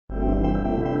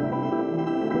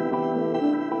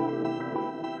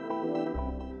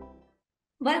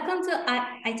Welcome to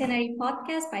Itinerary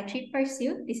Podcast by Trip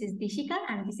Pursuit. This is Dishika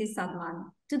and this is Sadman.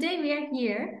 Today we are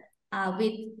here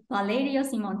with Valerio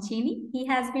Simoncini. He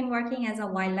has been working as a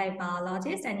wildlife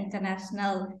biologist and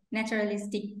international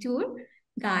naturalistic tour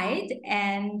guide.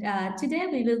 And today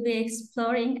we will be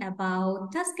exploring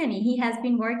about Tuscany. He has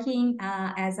been working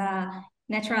as a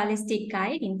naturalistic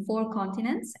guide in 4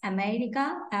 continents: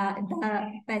 America,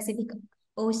 the Pacific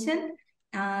Ocean,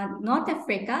 North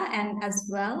Africa, and as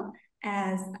well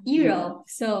as Europe.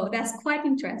 So that's quite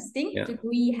interesting. Yeah.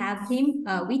 We have him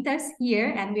with us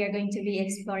here, and we are going to be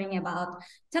exploring about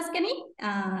Tuscany,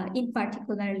 in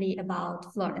particularly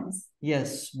about Florence.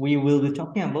 Yes, we will be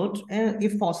talking about,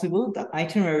 if possible, the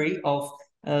itinerary of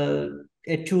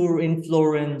a tour in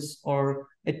Florence or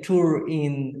a tour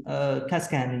in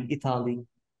Tuscany, Italy.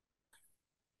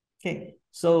 Okay,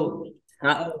 so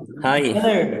Hi.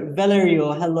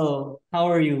 Valerio, hello. How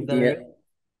are you, Valerio? Yeah.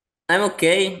 I'm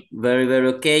okay, very, very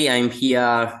okay. I'm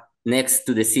here next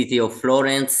to the city of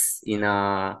Florence in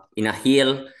a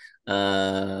hill.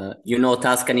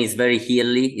 Tuscany is very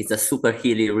hilly. It's a super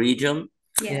hilly region.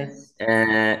 Yes.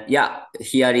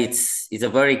 Here it's a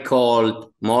very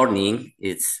cold morning.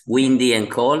 It's windy and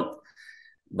cold,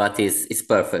 but it's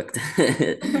perfect.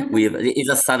 It's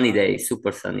a sunny day,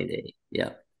 super sunny day.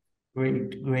 Yeah.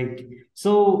 Great.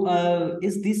 So,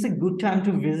 is this a good time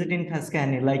to visit in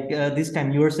Tuscany? Like this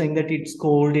time, you were saying that it's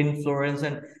cold in Florence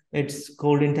and it's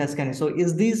cold in Tuscany. So,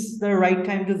 is this the right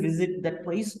time to visit that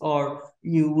place, or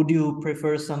would you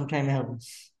prefer some time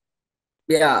else?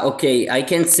 Yeah, okay. I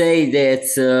can say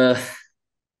that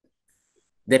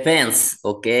depends,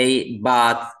 okay?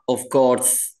 But of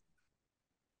course,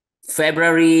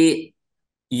 February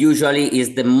usually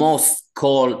is the most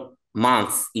cold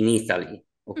month in Italy,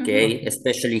 okay?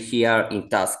 Especially here in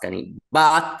Tuscany.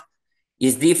 But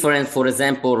it's different, for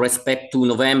example, respect to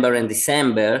November and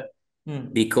December,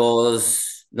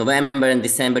 because November and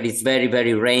December is very,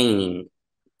 very raining.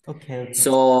 Okay.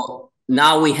 So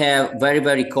now we have very,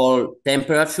 very cold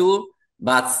temperature,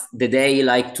 but the day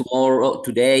like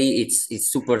today,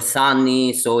 it's super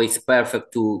sunny. So it's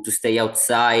perfect to stay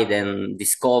outside and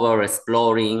discover,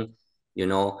 exploring,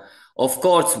 Of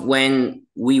course, when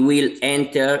we will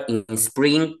enter in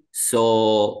spring,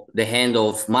 so the end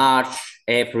of March,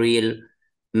 April,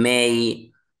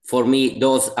 May, for me,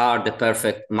 those are the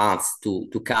perfect months to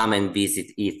come and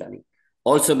visit Italy.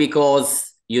 Also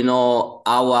because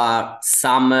our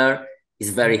summer is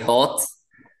very hot.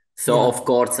 So of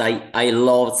course I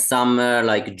love summer,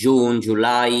 like June,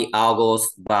 July,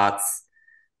 August, but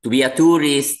to be a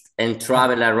tourist and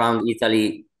travel around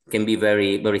Italy can be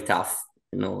very, very tough,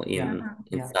 in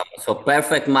summer. So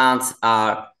perfect months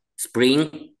are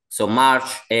spring, so March,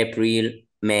 April,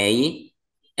 May,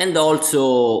 and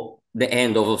also the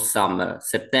end of summer,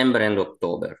 September and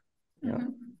October. Yeah.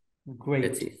 Great.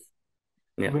 That's it.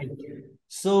 Yeah. Great.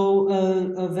 So,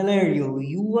 Valerio,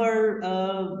 you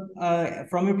are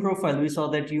from your profile, we saw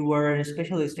that you were a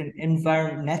specialist in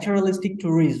naturalistic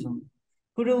tourism.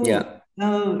 Could you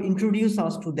introduce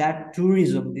us to that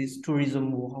tourism? This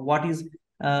tourism, what is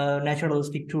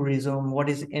naturalistic tourism? What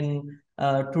is in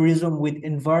tourism with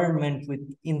environment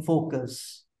in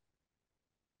focus?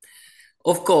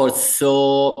 Of course.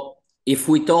 So, if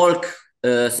we talk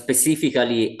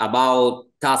specifically about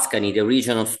Tuscany, the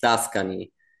region of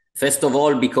Tuscany, first of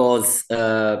all, because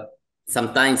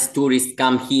sometimes tourists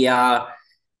come here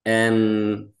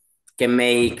and can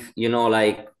make,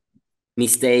 like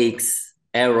mistakes,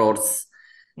 errors.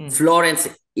 Florence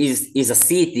is a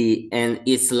city and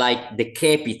it's like the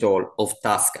capital of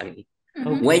Tuscany.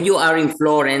 When you are in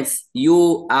Florence,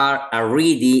 you are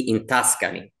already in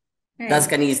Tuscany.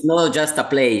 Tuscany is not just a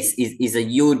place, it's a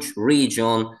huge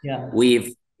region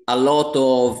with a lot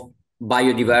of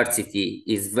biodiversity.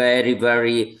 It's very,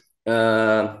 very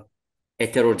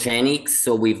heterogeneous,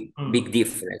 so with big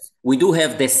difference. We do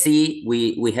have the sea,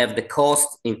 we have the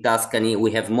coast in Tuscany,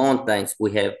 we have mountains,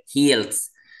 we have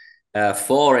hills,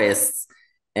 forests,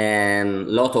 and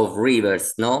a lot of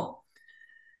rivers, no?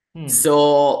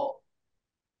 So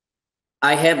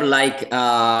I have like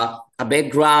a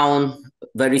background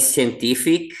very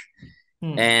scientific,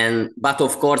 but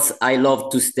of course I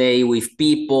love to stay with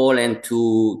people and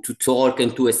to talk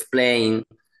and to explain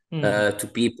to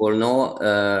people,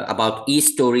 about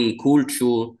history,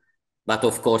 culture, but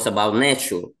of course about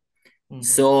nature.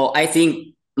 So I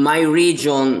think my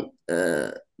region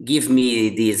gives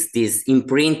me this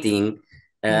imprinting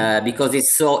because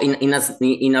it's so in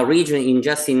a region,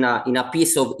 in a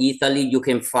piece of Italy, you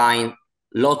can find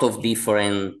a lot of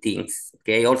different things.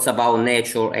 Okay, also about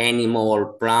nature,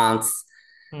 animal, plants.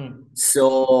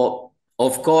 So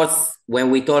of course, when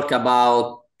we talk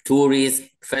about tourists.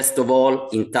 First of all,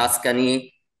 in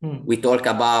Tuscany, we talk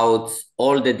about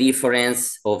all the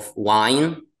difference of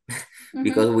wine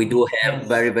because we do have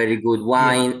very, very good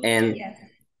wine, and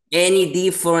any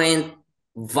different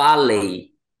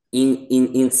valley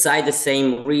inside the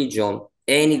same region,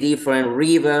 any different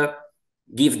river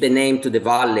give the name to the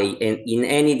valley, and in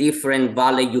any different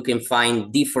valley you can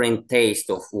find different taste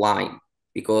of wine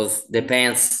because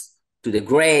depends to the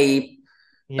grape,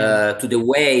 to the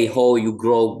way how you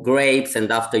grow grapes,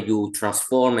 and after you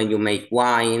transform and you make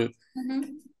wine.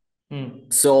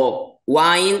 So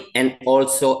wine and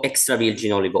also extra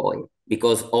virgin olive oil,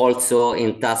 because also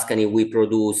in Tuscany we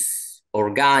produce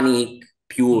organic,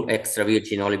 pure extra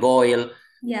virgin olive oil.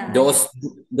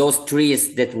 Those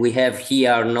trees that we have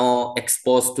here are not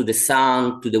exposed to the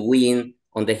sun, to the wind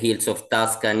on the hills of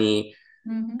Tuscany.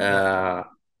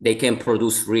 They can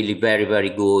produce really very, very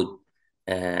good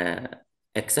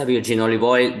extra virgin olive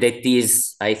oil. That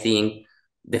is, I think,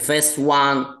 the first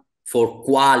one for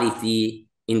quality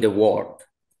in the world.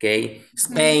 Okay,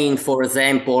 Spain, for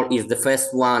example, is the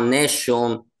first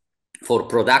nation for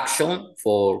production,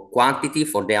 for quantity,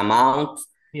 for the amount.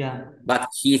 But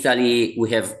Italy, we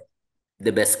have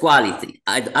the best quality.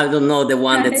 I don't know the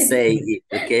one that say it.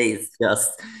 Okay, it's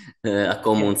just a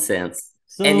common sense.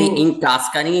 So, and in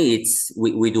Tuscany,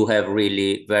 we do have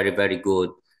really very, very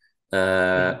good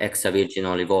extra virgin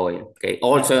olive oil. Okay,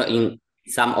 also in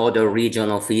some other region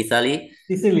of Italy.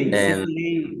 Doesn't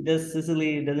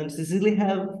Sicily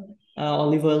have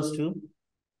olive oils too?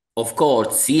 Of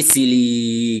course,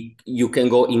 Sicily, you can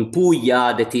go in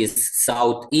Puglia, that is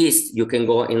southeast, you can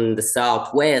go in the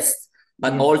southwest,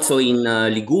 but also in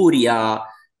Liguria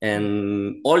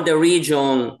and all the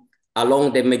region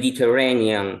along the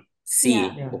Mediterranean Sea,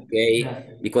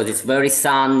 okay? Because it's very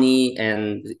sunny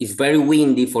and it's very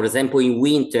windy. For example, in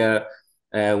winter,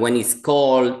 when it's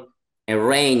cold and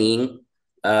raining,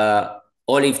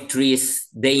 olive trees,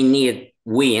 they need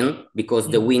wind because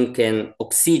the wind can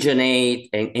oxygenate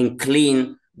and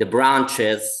clean the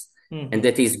branches, and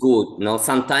that is good. Now,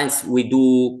 sometimes we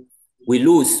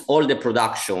lose all the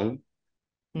production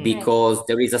because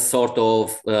there is a sort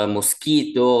of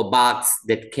mosquito bugs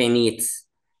that can eat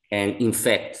and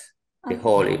infect the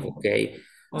olive. Okay,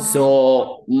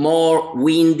 so more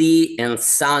windy and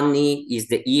sunny is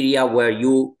the area where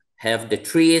you have the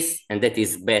trees, and that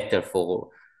is better for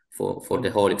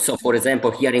the olive. So, for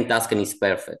example, here in Tuscany is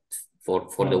perfect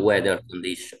for the weather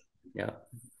condition. Yeah,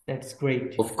 that's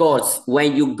great. Of course,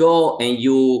 when you go and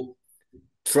you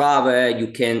travel,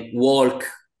 you can walk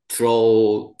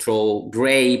through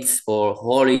grapes or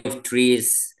olive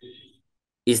trees.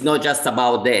 It's not just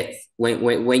about that.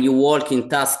 When you walk in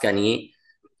Tuscany,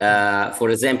 for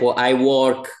example, I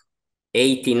work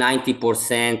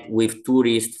 80-90% with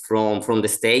tourists from the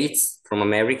States, from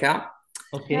America.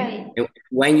 Okay. And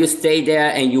when you stay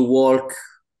there and you walk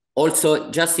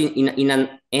also just in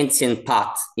an ancient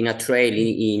path, in a trail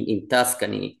in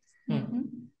Tuscany,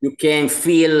 you can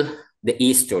feel the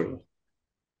history,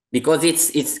 because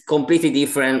it's completely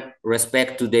different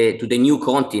respect to the new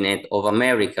continent of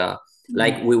America.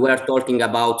 Like we were talking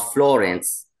about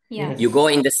Florence. You go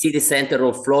in the city center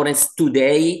of Florence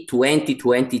today,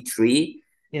 2023,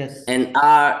 and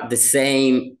are the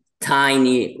same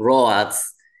tiny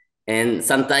roads. And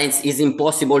sometimes it's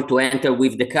impossible to enter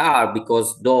with the car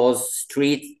because those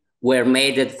streets were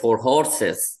made for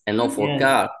horses and not for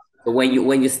cars. So when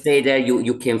you stay there,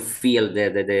 you can feel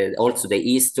also the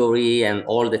history and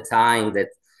all the time that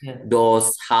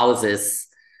those houses,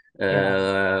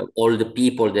 all the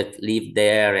people that live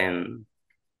there, and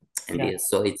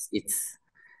so it's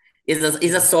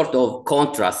a sort of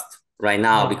contrast right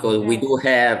now, because we do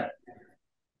have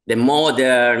the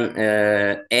modern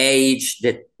age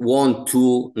that want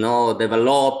to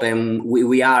develop, and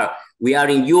we are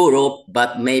in Europe,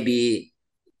 but maybe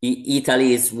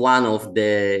Italy is one of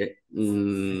the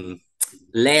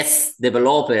less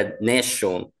developed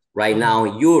nation right now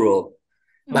in Europe.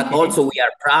 But also we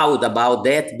are proud about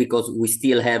that because we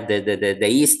still have the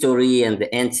history and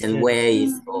the ancient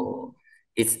ways. So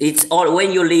it's all,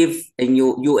 when you live and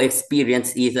you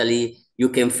experience Italy, you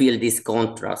can feel this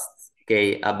contrast.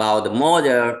 Okay, about the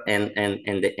modern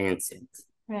and the ancient.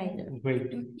 Right.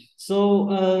 Great. So,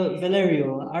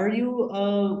 Valerio, are you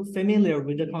familiar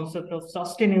with the concept of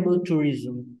sustainable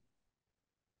tourism?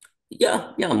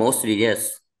 Yeah, mostly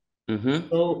yes.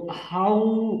 So,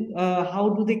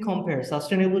 how do they compare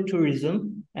sustainable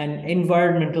tourism and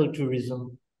environmental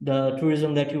tourism, the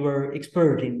tourism that you were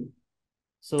expert in?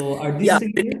 So, are these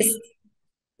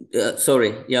similar?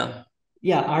 Sorry, yeah.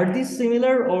 Yeah, are these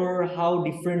similar, or how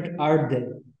different are they?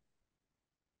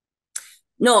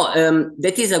 No,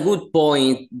 that is a good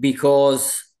point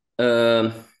because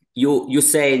you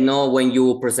say no when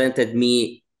you presented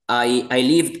me. I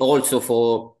lived also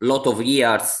for a lot of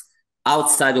years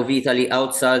outside of Italy,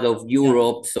 outside of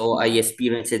Europe, so I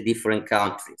experienced different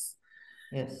countries.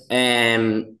 Yes.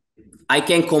 And I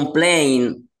can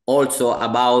complain also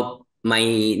about my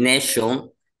nation,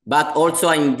 but also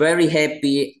I'm very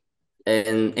happy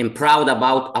and proud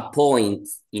about a point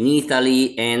in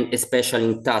Italy and especially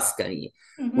in Tuscany.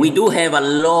 We do have a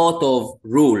lot of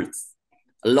rules,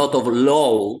 a lot of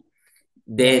law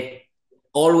that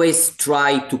always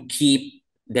try to keep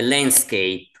the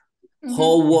landscape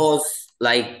how was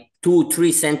like 2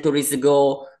 3 centuries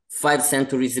ago, 5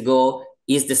 centuries ago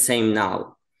is the same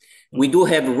now. We do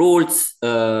have rules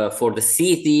for the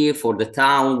city, for the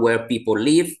town where people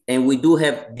live, and we do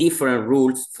have different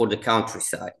rules for the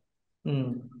countryside.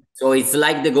 So it's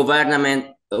like the government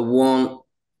won't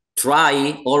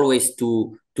try always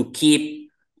to keep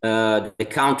the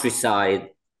countryside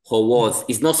how was.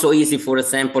 It's not so easy, for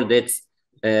example, that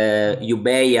you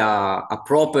buy a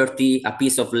property, a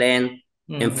piece of land,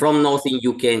 and from nothing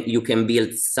you can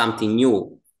build something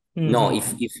new. No,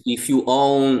 if you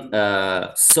own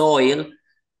soil,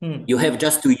 you have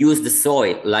just to use the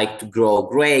soil, like to grow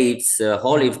grapes,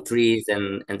 olive trees,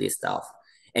 and this stuff.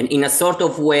 And in a sort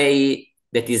of way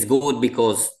that is good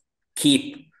because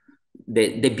keep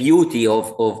the beauty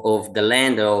of the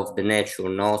land, of the nature,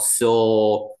 no?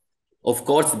 So, of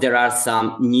course, there are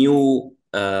some new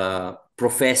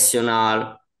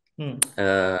professional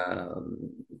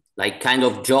like kind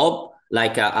of job,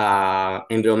 like a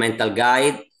environmental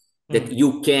guide that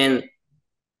you can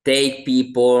take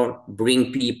people,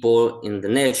 bring people in the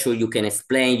nature, you can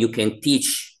explain, you can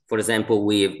teach, for example,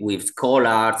 with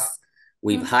scholars,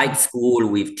 with high school,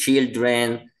 with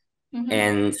children.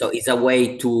 And so it's a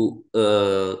way to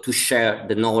share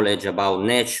the knowledge about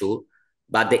nature,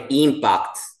 but the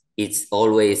impact it's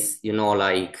always,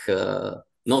 like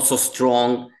not so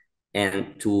strong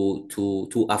and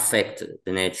to affect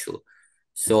the nature.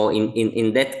 So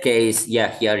in that case,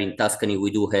 here in Tuscany,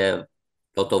 we do have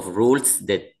a lot of rules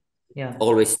that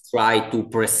always try to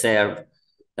preserve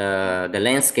the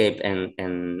landscape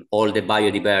and all the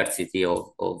biodiversity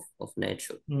of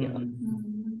nature.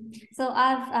 So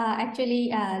I've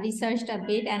actually researched a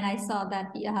bit, and I saw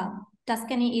that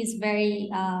Tuscany is very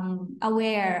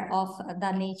aware of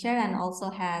the nature and also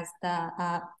has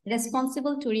the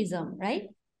responsible tourism, right?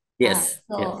 Yes.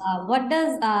 So what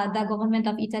does the government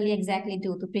of Italy exactly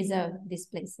do to preserve these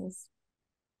places?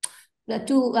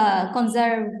 To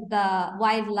conserve the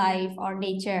wildlife or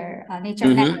nature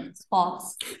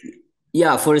spots?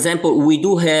 Yeah, for example, we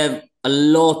do have a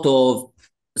lot of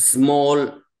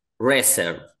small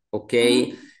reserve,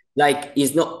 okay? Like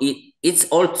it's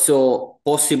also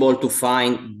possible to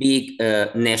find big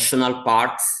national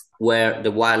parks where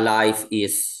the wildlife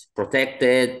is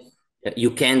protected.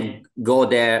 You can go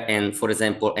there and, for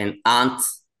example, and hunt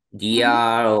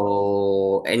deer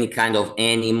or any kind of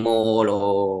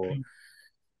animal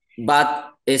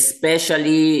but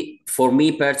especially for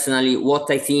me personally,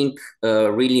 what I think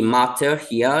really matter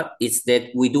here is that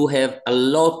we do have a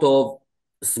lot of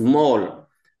small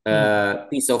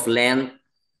piece of land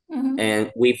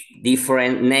and with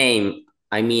different name.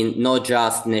 I mean, not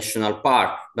just national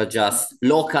park, but just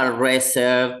local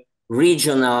reserve,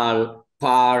 regional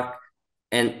park,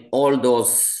 and all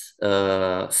those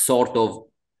sort of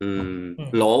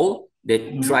law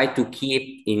that try to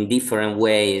keep in different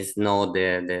ways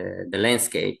the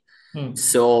landscape.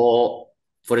 So,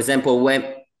 for example,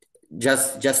 when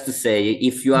just to say,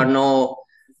 if you are no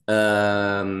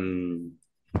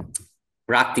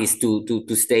practice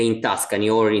to stay in Tuscany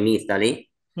or in Italy,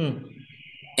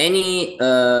 any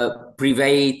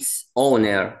private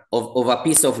owner of a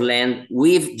piece of land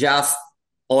with just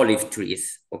olive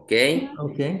trees, okay?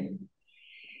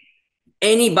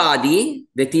 Anybody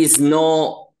that is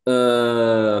no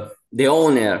the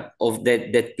owner of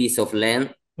that piece of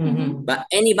land, but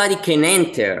anybody can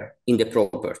enter in the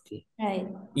property. Right.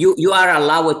 You are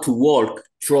allowed to walk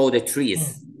through the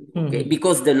trees, okay?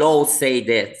 Because the law say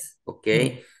that,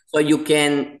 okay? So you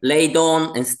can lay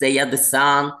down and stay at the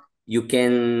sun. You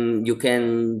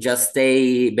can just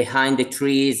stay behind the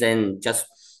trees and just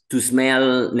to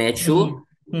smell nature.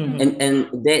 And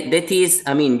that is,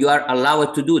 I mean, you are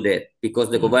allowed to do that because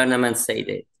the government say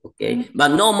that, okay? But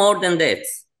no more than that.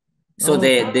 So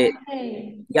the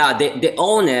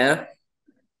owner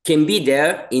can be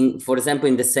there for example,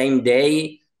 in the same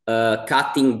day,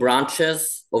 cutting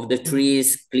branches of the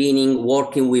trees, cleaning,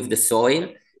 working with the soil,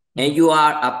 and you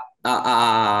are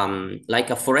like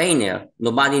a foreigner.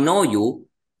 Nobody know you,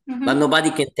 but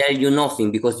nobody can tell you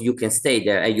nothing because you can stay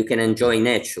there and you can enjoy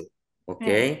nature.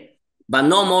 Okay, but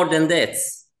no more than that.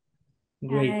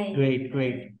 Great.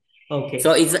 Okay.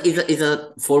 So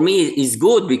for me it's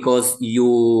good because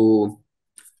you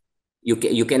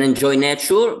can enjoy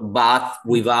nature, but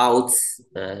without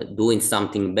doing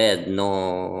something bad.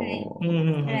 No,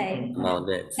 about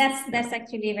that. That's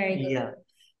actually very good. Yeah.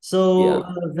 So,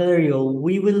 Valerio,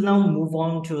 we will now move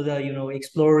on to the,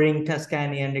 exploring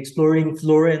Tuscany and exploring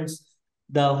Florence,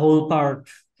 the whole part.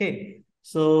 Okay.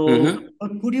 So,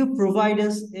 could you provide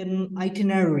us an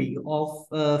itinerary of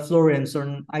Florence or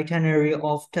an itinerary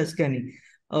of Tuscany?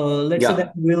 Let's say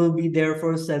that we'll be there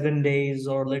for 7 days,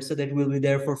 or let's say that we'll be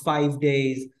there for 5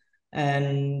 days,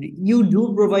 and you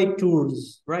do provide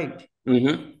tours, right?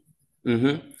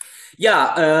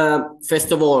 Yeah.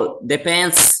 First of all,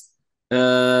 depends.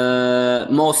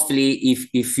 Mostly,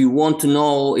 if you want to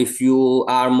know, if you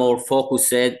are more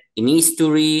focused in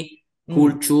history,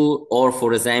 culture, or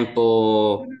for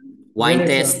example, wine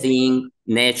tasting,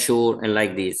 nature, and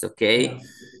like this. Okay.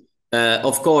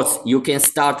 Of course, you can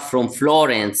start from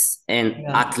Florence, and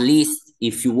at least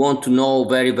if you want to know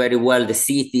very, very well the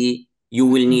city, you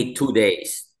will need 2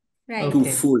 days, 2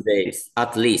 full days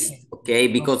at least. Okay,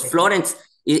 because Florence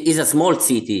is a small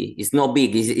city. It's not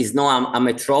big. It's not a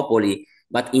metropolis.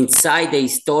 But inside the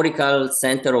historical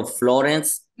center of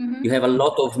Florence, you have a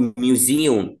lot of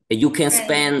museum. You can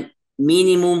spend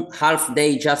minimum half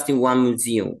day just in one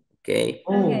museum. Okay.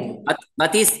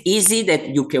 But it's easy that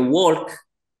you can walk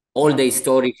all the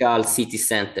historical city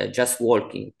center, just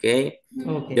walking. Okay.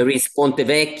 There is Ponte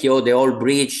Vecchio, the old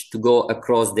bridge to go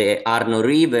across the Arno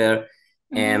River,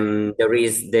 and there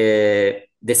is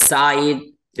the side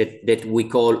that we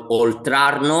call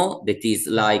Oltrarno, that is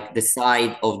like the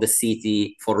side of the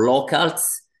city for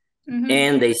locals,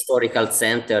 and the historical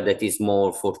center that is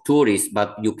more for tourists,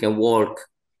 but you can walk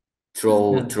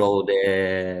through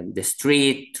the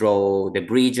street, through the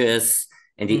bridges,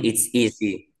 and it's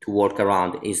easy to walk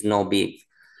around. It's no big.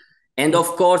 And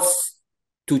of course,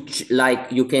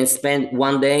 you can spend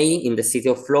 1 day in the city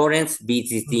of Florence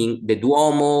visiting the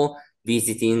Duomo,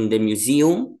 visiting the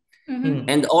museum,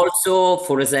 and also,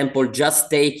 for example, just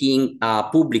taking a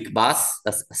public bus,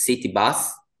 a city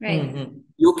bus.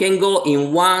 You can go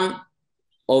in one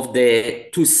of the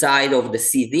 2 sides of the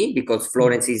city because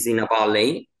Florence is in a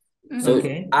valley. So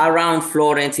around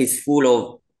Florence is full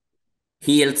of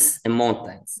hills and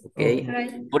mountains. Okay.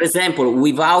 For example,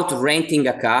 without renting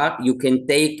a car, you can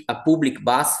take a public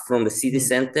bus from the city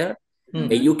center,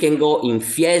 and you can go in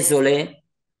Fiesole,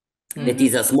 that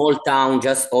is a small town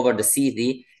just over the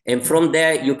city, and from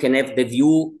there you can have the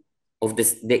view of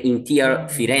the entire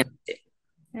Firenze.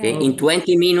 Okay. In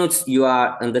 20 minutes you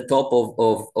are on the top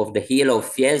of the hill of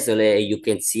Fiesole, and you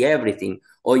can see everything.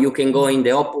 Or you can go in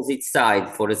the opposite side,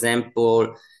 for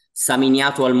example,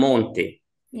 Samignato al Monte.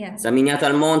 Samignato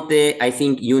al Monte, I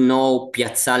think you know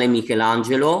Piazzale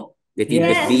Michelangelo, that is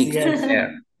the big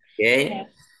square. Okay.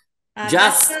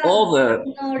 Just over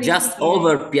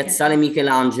Piazzale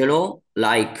Michelangelo,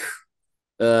 like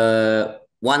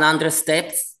 100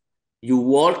 steps, you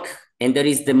walk, and there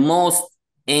is the most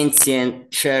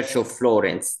ancient church of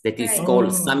Florence that is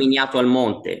called Samignato al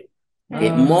Monte.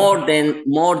 More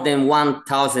than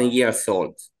 1,000 years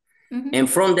old. And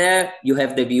from there, you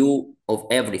have the view of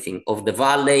everything, of the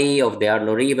valley, of the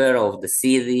Arno River, of the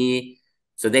city.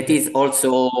 So that is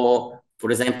also, for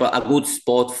example, a good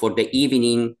spot for the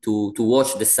evening to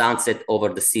watch the sunset over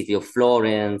the city of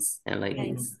Florence and like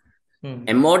this.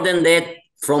 And more than that,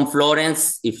 from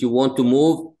Florence, if you want to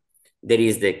move, there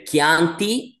is the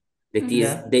Chianti, that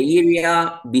is the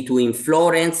area between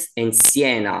Florence and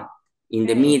Siena, in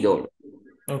the middle.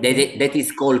 That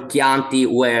is called Chianti,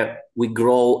 where we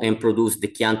grow and produce the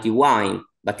Chianti wine,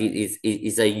 but it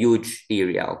is a huge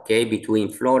area, okay, between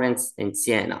Florence and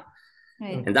Siena.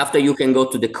 And after you can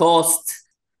go to the coast,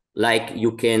 like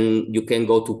you can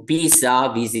go to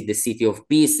Pisa, visit the city of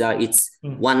Pisa. It's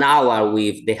 1 hour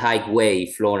with the highway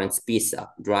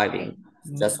Florence-Pisa driving.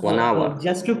 Just 1 hour.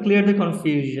 Just to clear the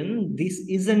confusion, this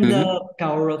isn't the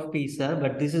Tower of Pisa,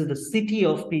 but this is the city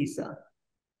of Pisa.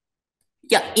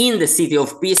 Yeah, in the city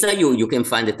of Pisa, you can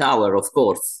find the tower, of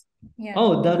course.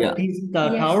 Oh, the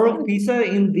Tower of Pisa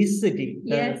in this city.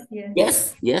 Yes,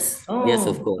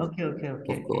 of course. Okay.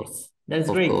 Of course. That's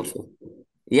great.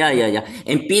 Yeah.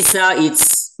 And Pisa,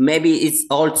 it's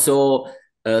also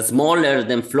smaller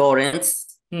than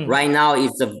Florence. Right now,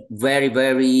 it's a very,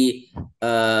 very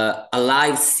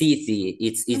alive city.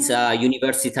 It's a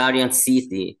universitarian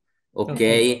city,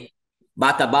 okay?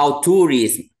 But about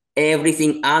tourism,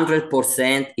 everything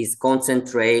 100% is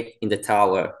concentrated in the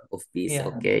Tower of Pisa,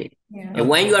 okay? Yeah. And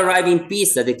when you arrive in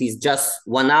Pisa, that is just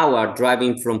 1 hour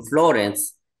driving from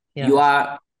Florence, you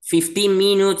are 15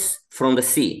 minutes from the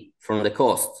sea, from the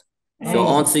coast. So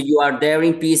once you are there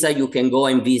in Pisa, you can go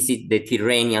and visit the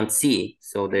Tyrrhenian Sea,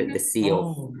 so the sea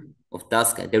of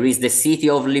Tuscany. There is the city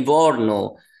of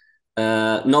Livorno.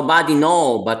 Nobody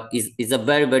know, but it's a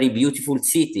very, very beautiful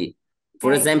city.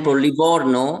 For example,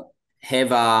 Livorno have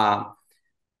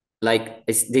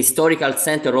the historical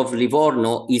center of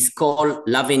Livorno is called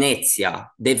La Venezia,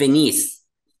 the Venice,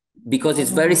 because it's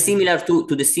very similar to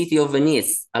the city of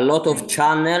Venice. A lot of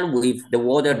channel with the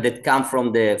water that come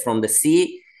from the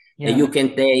sea. And you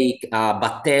can take a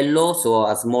battello, so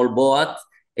a small boat,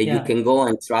 and you can go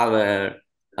and travel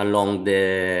along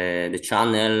the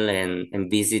channel and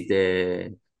visit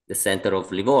the center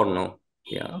of Livorno.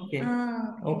 Yeah.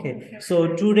 Okay.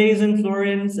 So 2 days in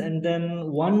Florence and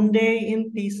then 1 day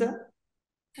in Pisa?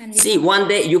 See, 1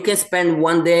 day, you can spend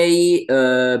 1 day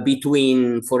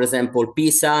between, for example,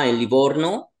 Pisa and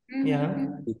Livorno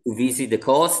to visit the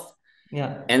coast.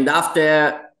 Yeah. And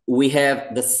after we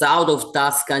have the south of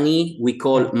Tuscany, we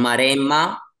call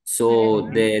Maremma, so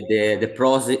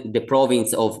the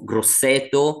province of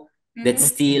Grosseto, that's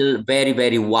still very,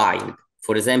 very wild.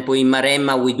 For example, in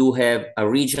Maremma, we do have a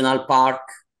regional park,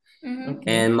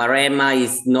 and Maremma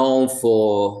is known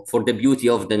for the beauty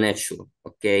of the nature,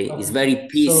 okay? It's very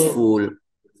peaceful.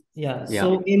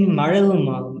 So in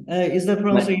Maremma, is the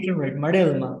pronunciation right?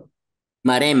 Maremma.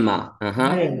 Maremma.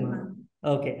 Maremma.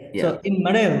 Okay. So in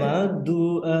Maremma,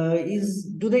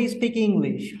 do they speak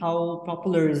English? How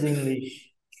popular is English?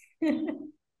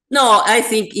 No, I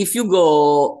think if you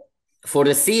go for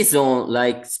the season,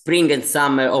 like spring and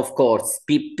summer, of course,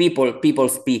 people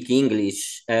speak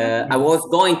English. I was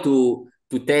going to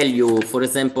tell you, for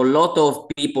example, a lot of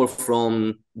people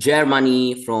from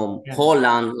Germany, from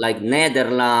Holland, like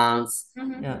Netherlands,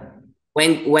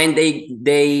 when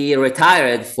they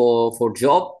retired for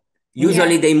job,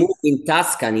 usually they move in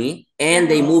Tuscany and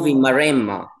they move in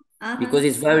Maremma because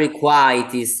it's very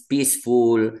quiet, it's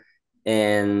peaceful.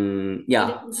 And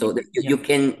so you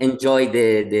can enjoy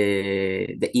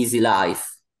the easy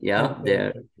life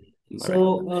there.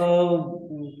 So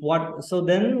so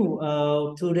then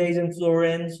 2 days in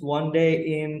Florence, 1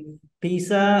 day in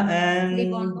Pisa and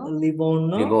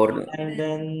Livorno, and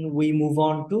then we move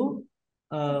on to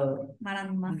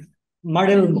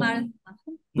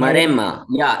Maremma.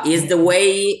 Is the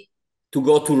way to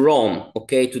go to Rome,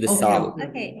 okay, to the south.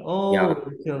 Okay.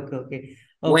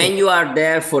 When you are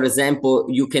there, for example,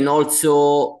 you can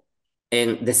also,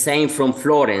 and the same from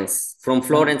Florence. From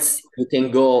Florence, you can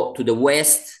go to the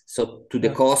west, so to the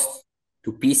coast,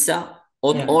 to Pisa.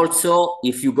 Also,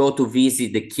 if you go to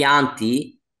visit the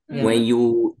Chianti, when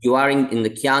you are in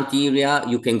the Chianti area,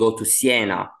 you can go to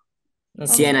Siena.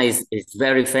 Siena is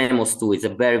very famous too. It's a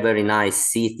very, very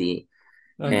nice city.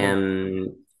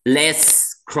 And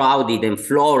less crowded than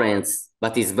Florence,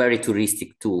 but it's very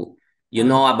touristic too. You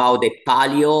know about the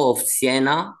Palio of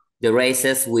Siena, the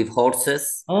races with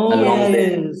horses?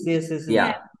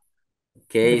 Yes.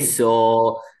 Okay,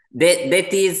 so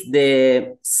that is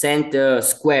the center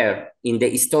square in the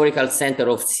historical center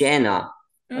of Siena.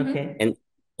 And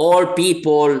all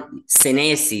people,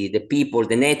 Senesi,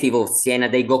 the native of Siena,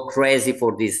 they go crazy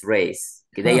for this race.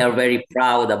 They are very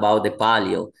proud about the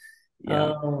Palio.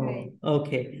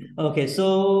 Okay.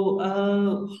 So,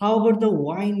 how about the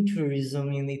wine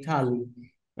tourism in Italy?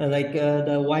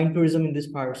 The wine tourism in this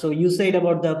part. So you said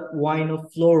about the wine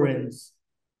of Florence,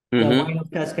 the wine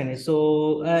of Tuscany.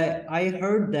 So I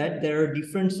heard that there are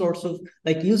different sorts of,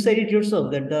 like you said it yourself,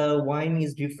 that the wine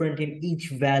is different in each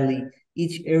valley,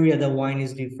 each area, the wine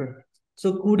is different.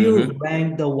 So could you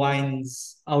rank the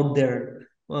wines out there?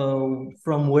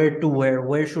 From where to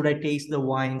where should I taste the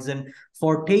wines, and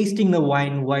for tasting the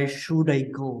wine, where should I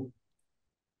go?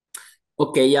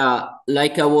 Okay,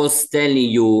 like I was telling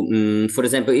you, for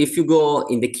example, if you go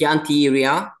in the Chianti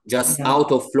area, just out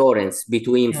of Florence,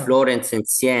 between Florence and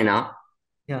Siena,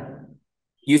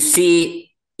 you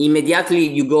see immediately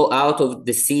you go out of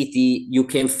the city, you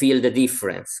can feel the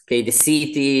difference. Okay, the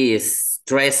city is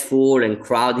stressful and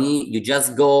crowded. You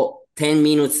just go 10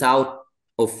 minutes out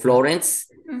of Florence,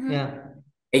 and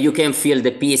you can feel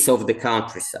the peace of the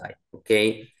countryside.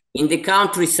 Okay, in the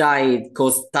countryside,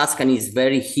 because Tuscany is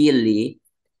very hilly,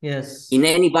 in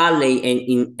any valley and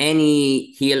in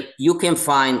any hill, you can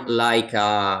find like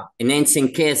an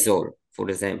ancient castle, for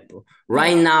example.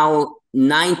 Right now,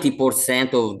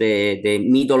 90% of the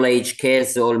middle-aged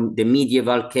castle, the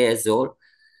medieval castle,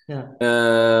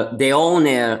 the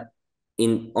owner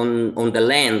on the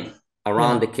land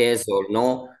around Yeah. the castle,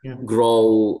 Yeah.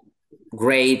 grow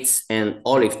grapes and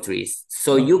olive trees.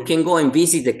 So you Okay. can go and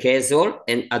visit the castle,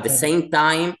 and at the Yeah. same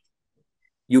time,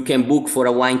 you can book for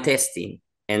a wine tasting.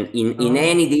 And in Oh.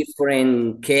 any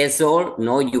different castle,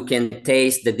 you can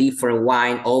taste the different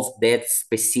wine of that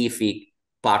specific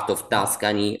part of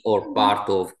Tuscany or part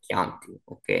of Chianti.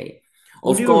 Okay.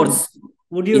 Would Of you course,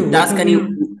 would you in Tuscany,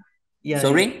 recommend? Yeah, yeah.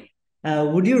 sorry?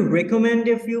 Would you recommend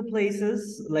a few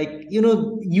places? Like, you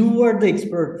were the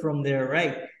expert from there,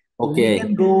 right? We can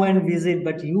Okay. go and visit,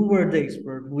 but you were the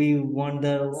expert. We want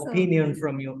the So, opinion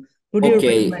from you. Would you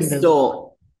Okay. recommend us? So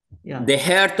Yeah. the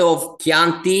heart of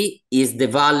Chianti is the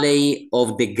valley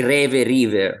of the Greve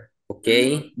River.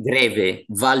 Okay. Greve,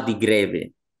 Val di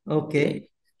Greve. Okay. Okay.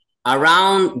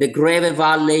 Around the Greve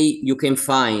Valley, you can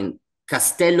find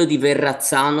Castello di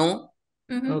Verrazzano.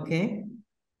 Okay.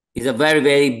 It's a very,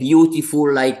 very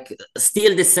beautiful, like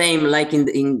still the same, like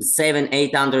in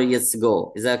 700-800 years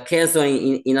ago. It's a castle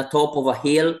in a top of a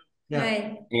hill, Yeah.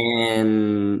 right.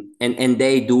 and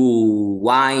they do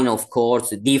wine, of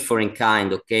course, different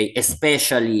kind, okay,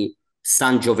 especially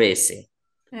Sangiovese.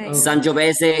 Right. Okay.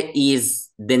 Sangiovese is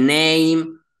the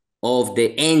name of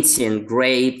the ancient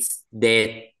grapes that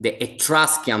the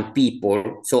Etruscan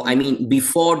people, so I mean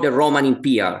before the Roman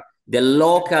Empire, the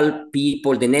local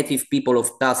people, the native people of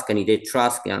Tuscany, the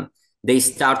Etruscan, they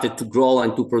started to grow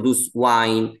and to produce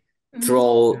wine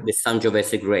through the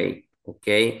Sangiovese grape,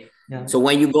 okay? Yeah. So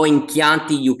when you go in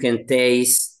Chianti, you can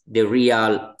taste the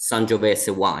real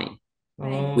Sangiovese wine.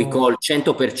 We call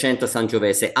 100%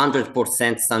 Sangiovese,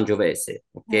 100% Sangiovese,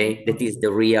 okay? That is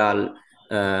the real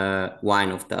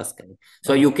wine of Tuscany.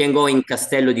 So you can go in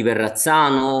Castello di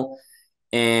Verrazzano,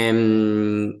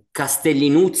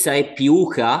 Castellinuzza e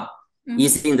Piuca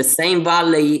is in the same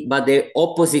valley, but the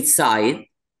opposite side.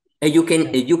 And you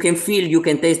can feel, you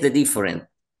can taste the difference.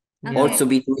 Okay. Also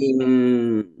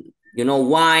between,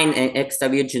 wine and extra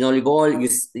virgin olive oil,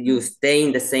 you stay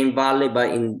in the same valley, but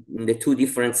in the two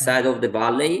different sides of the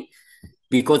valley,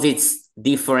 because it's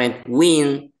different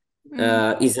wind,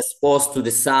 is exposed to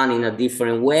the sun in a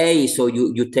different way. So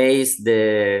you taste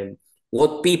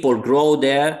what people grow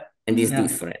there, and it's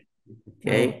different.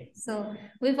 Okay. So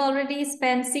we've already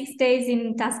spent 6 days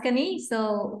in Tuscany.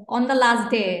 So on the last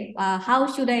day, how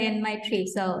should I end my trip?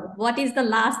 So what is the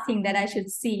last thing that I should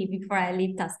see before I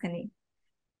leave Tuscany?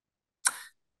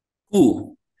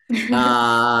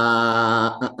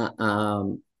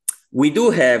 We do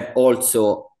have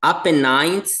also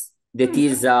Apennines, that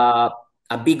is a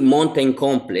big mountain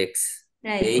complex.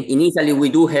 Right. Okay? In Italy, we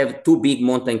do have two big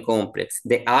mountain complexes,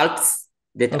 the Alps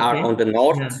that are on the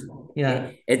north,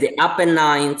 Yeah. and the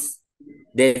Apennines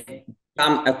that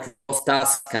come across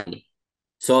Tuscany.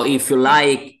 So if you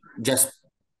like just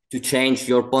to change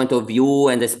your point of view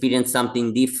and experience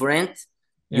something different,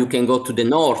 you can go to the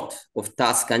north of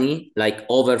Tuscany, like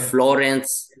over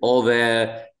Florence,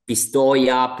 over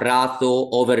Pistoia, Prato,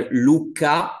 over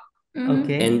Lucca.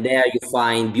 Okay. And there you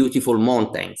find beautiful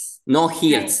mountains, no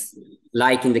hills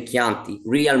like in the Chianti,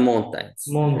 real mountains.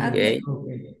 Okay.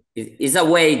 It's a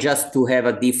way just to have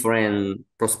a different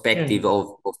perspective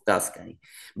of Tuscany.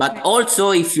 But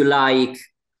also, if you like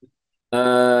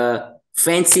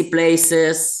fancy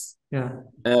places,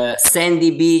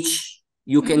 sandy beach,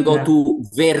 you can go to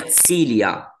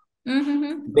Versilia.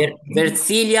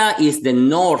 Versilia is the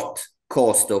north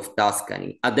coast of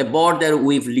Tuscany, at the border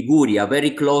with Liguria,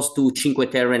 very close to Cinque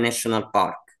Terre National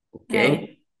Park.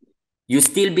 Okay. You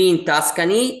still be in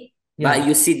Tuscany, but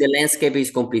you see the landscape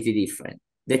is completely different.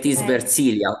 That is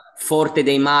Versilia. Forte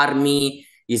dei Marmi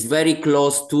is very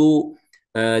close to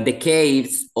the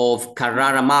caves of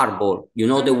Carrara marble. You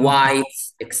know, the white,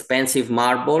 expensive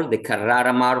marble, the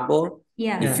Carrara marble.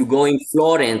 If you go in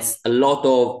Florence, a lot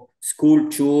of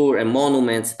sculpture and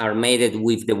monuments are made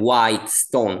with the white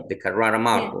stone, the Carrara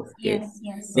marble. Yes.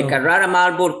 The Carrara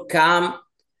marble come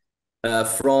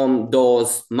from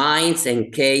those mines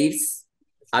and caves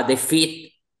at the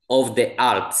feet of the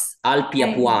Alps, Alpi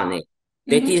Apuane.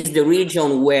 That is the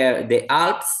region where the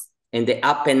Alps and the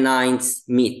Apennines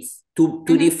meet, two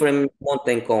different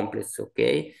mountain complexes,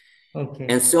 okay?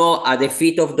 And so at the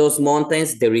feet of those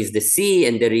mountains, there is the sea,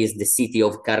 and there is the city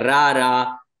of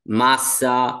Carrara,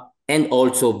 Massa, and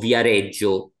also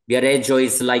Viareggio. Viareggio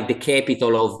is like the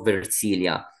capital of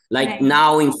Versilia. Like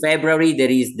now in February,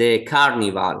 there is the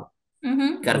Carnival,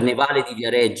 Carnevale di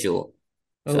Viareggio.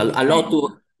 So a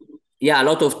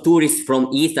lot of tourists from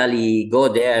Italy go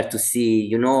there to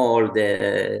see, all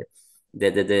the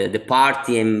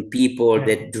party and people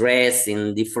that dress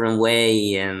in different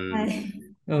way, and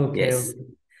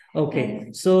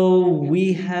Okay. So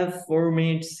we have 4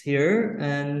 minutes here,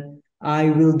 and I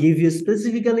will give you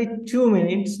specifically 2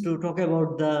 minutes to talk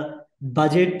about the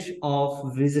budget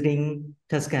of visiting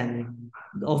Tuscany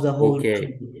of the whole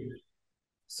trip.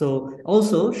 So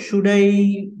also, should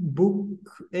I book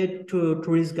a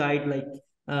tourist guide like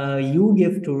you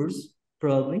give tours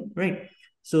probably, right?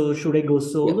 So should I go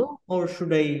solo or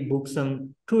should I book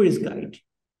some tourist guide?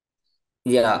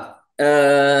 Yeah.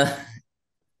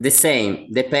 The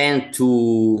same depend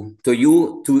to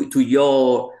you to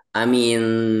your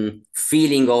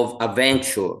feeling of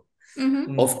adventure.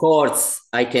 Of course,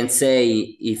 I can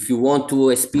say if you want to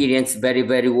experience very,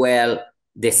 very well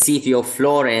the city of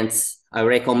Florence, I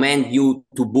recommend you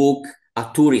to book a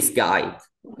tourist guide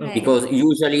because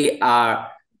usually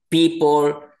are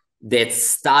people that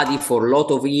study for a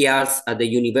lot of years at the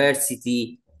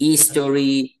university,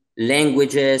 history,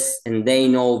 languages, and they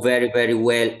know very, very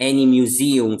well any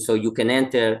museum. So you can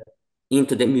enter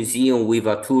into the museum with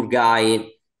a tour guide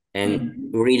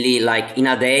and really like in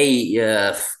a day,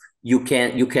 you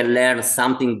can learn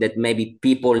something that maybe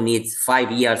people need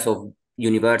 5 years of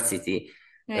university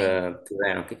to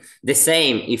learn. Okay. The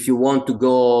same if you want to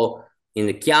go in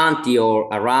the Chianti or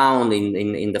around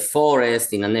in the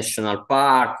forest, in a national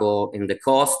park or in the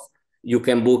coast, you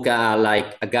can book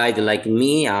a guide like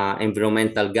me, an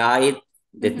environmental guide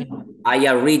that I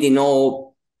already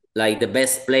know like the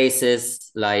best places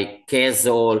like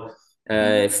Castle,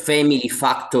 family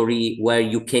factory where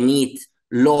you can eat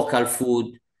local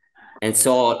food. And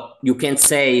so you can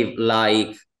save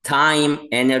like time,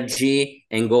 energy,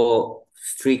 and go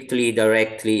strictly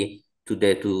directly to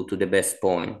the best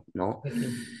point. No,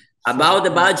 about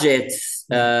the budget,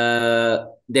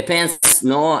 depends.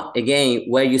 No, again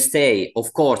where you stay.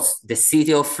 Of course, the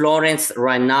city of Florence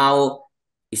right now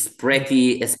is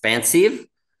pretty expensive.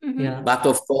 But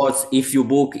of course, if you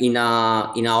book in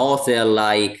a hotel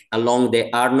like along the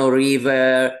Arno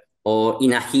River or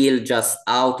in a hill just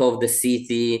out of the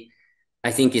city,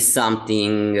 I think it's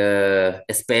something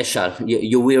special.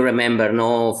 You will remember,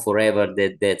 no, forever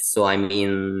that. So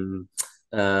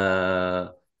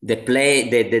the play,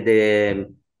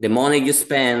 the money you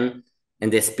spend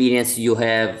and the experience you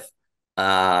have,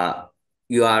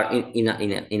 you are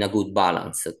in a good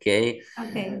balance. Okay.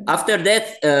 After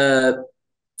that,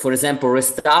 for example,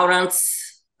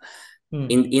 restaurants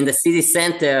in the city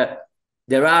center,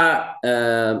 there are,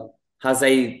 as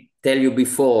I tell you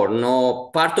before,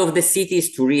 no, part of the city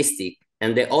is touristic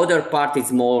and the other part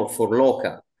is more for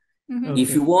local.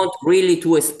 If you want really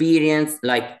to experience,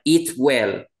 like eat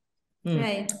well,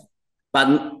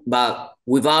 but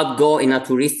without go in a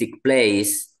touristic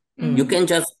place, you can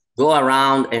just go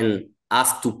around and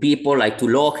ask to people, like to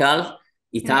local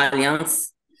Italians.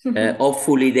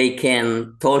 Hopefully they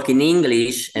can talk in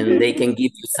English and they can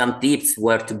give you some tips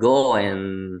where to go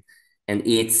and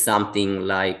eat something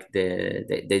like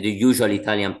the usual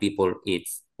Italian people eat.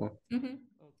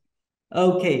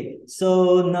 Okay,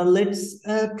 so now let's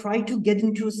try to get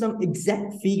into some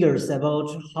exact figures about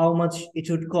how much it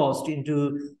would cost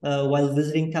into while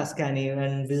visiting Tuscany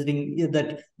and visiting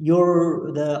the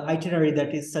itinerary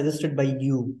that is suggested by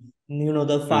you. You know,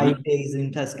 the 5 days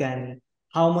in Tuscany.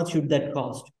 How much would that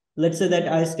cost? Let's say that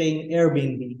I stay in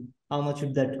Airbnb. How much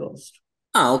would that cost?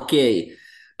 Okay.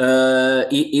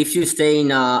 If you stay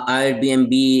in a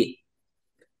Airbnb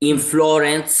in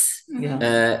Florence,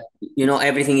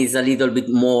 everything is a little bit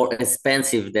more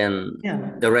expensive than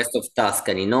the rest of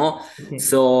Tuscany, no?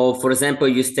 So, for example,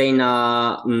 you stay in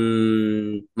a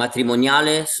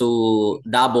matrimoniale, so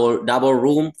double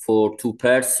room for 2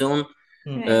 person.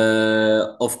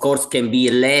 Of course, can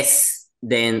be less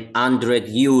than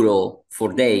 €100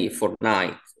 for day, for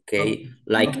night, okay?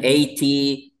 Like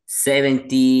 80,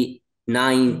 70,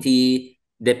 90,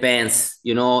 depends,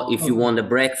 if you want a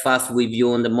breakfast with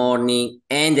you in the morning,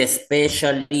 and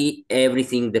especially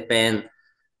everything depends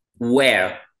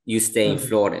where you stay in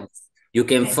Florence. You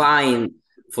can find,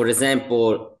 for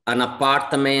example, an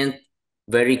apartment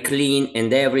very clean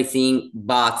and everything,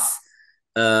 but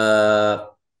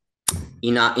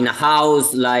in a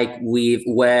house like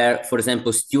where, for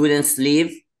example, students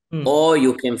live, or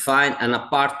you can find an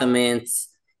apartment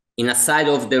in a side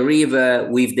of the river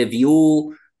with the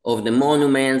view of the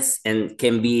monuments and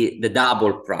can be the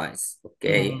double price.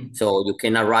 Okay. So you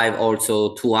can arrive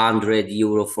also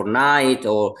 €200 for night,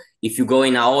 or if you go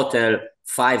in a hotel,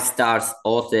 5 stars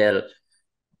hotel,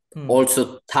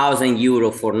 also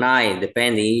 €1,000 for night,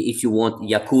 depending if you want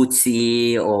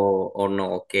jacuzzi or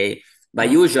no. Okay. But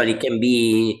usually can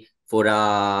be for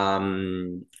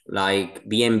like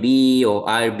B&B or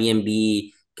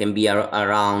Airbnb can be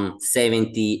around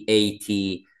 70,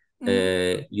 €80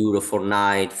 for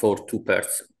night for 2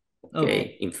 person.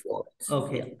 okay, in Florence.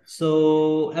 Okay. Yeah.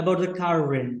 So about the car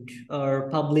rent or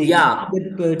public, Yeah.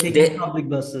 taking public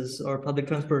buses or public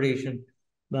transportation.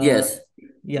 Yes.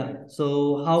 Yeah.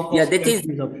 So how Yeah, costly are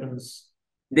these options?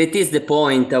 that is the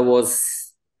point I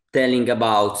was telling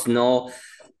about. No,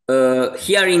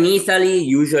 here in Italy,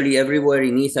 usually everywhere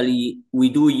in Italy, we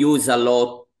do use a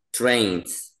lot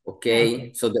trains.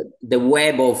 Okay, so the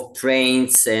web of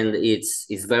trains and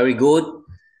it's very good.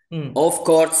 Of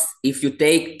course, if you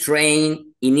take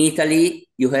train in Italy,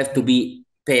 you have to be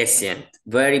patient,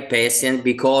 very patient,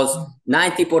 because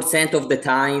 90% of the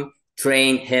time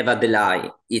train have a delay.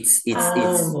 It's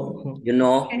you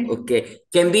know, okay.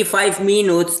 Can be 5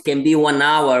 minutes, can be 1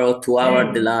 hour or 2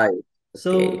 hour delay. Okay.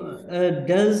 So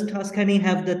does Tuscany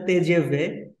have the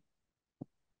TGV?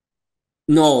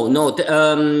 No,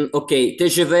 okay,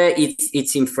 TGV,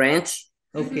 it's in French.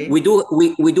 Okay.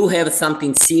 We do have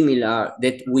something similar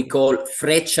that we call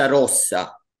Freccia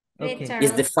Rossa. Okay.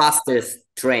 It's the fastest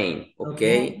train,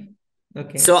 okay?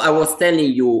 Okay. So I was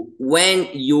telling you, when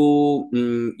you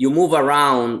move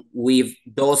around with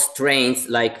those trains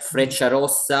like Freccia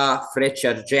Rossa,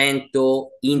 Freccia Argento,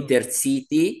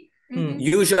 Intercity,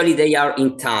 usually they are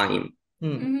in time,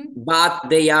 but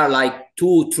they are like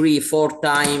 2, 3, 4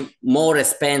 times more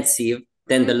expensive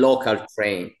than the local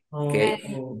train. Okay,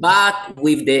 but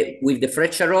with the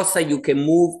Freccia Rossa, you can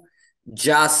move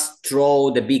just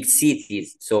through the big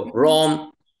cities. So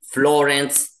Rome,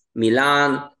 Florence,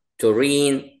 Milan,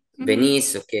 Turin,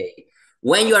 Venice. Okay,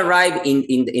 when you arrive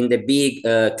in the big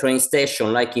train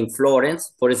station, like in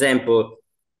Florence, for example,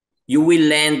 you will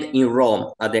land in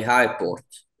Rome at the airport.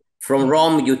 From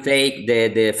Rome, you take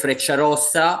the Freccia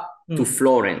Rossa to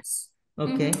Florence.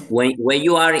 Okay. When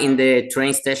you are in the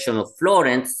train station of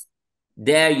Florence,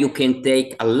 there you can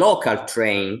take a local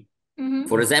train,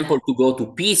 for example, to go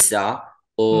to Pisa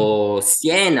or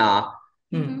Siena.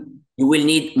 You will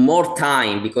need more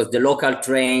time because the local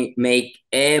train make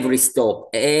every stop,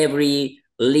 every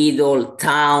little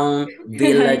town,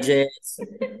 villages.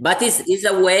 But it's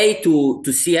a way to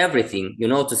see everything, you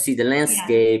know, to see the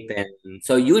landscape. And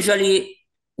so usually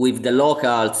with the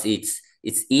locals, it's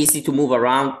easy to move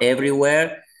around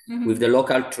everywhere. With the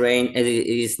local train, it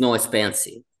is no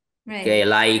expensive. Okay,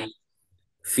 like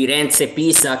Firenze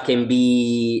Pisa can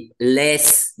be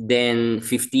less than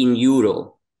 15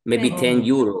 euro, maybe 10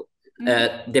 euro.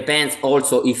 Depends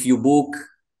also if you book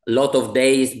a lot of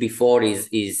days before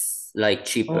is like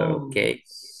cheaper. Okay.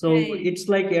 So it's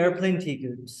like airplane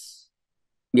tickets.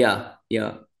 Yeah.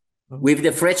 With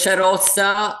the Freccia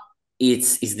Rossa,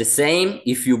 it's the same.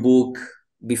 If you book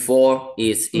before,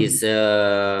 is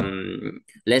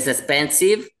less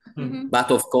expensive. But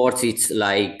of course, it's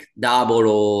like double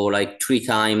or like 3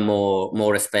 times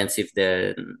more expensive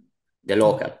than the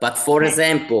local. But for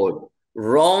example,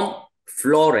 Rome,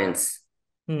 Florence,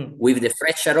 with the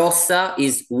Freccia Rossa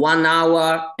is 1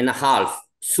 hour and a half,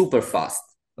 super fast.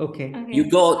 Okay. You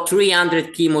go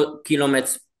 300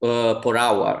 kilometers per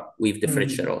hour with the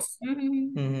Freccia Rossa.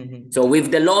 So with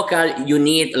the local, you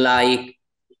need like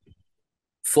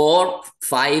 4,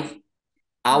 5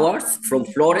 hours from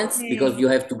Florence because you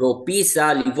have to go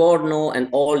Pisa, Livorno, and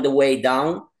all the way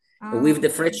down. With the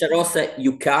Freccia Rossa,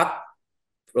 you cut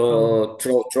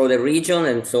through the region,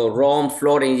 and so Rome,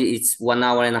 Florence, it's 1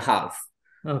 hour and a half.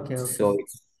 Okay. So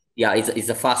it's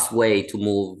a fast way to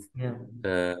move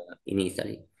in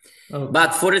Italy.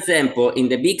 But for example, in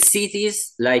the big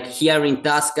cities, like here in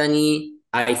Tuscany,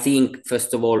 I think,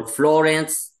 first of all,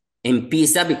 Florence and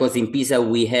Pisa, because in Pisa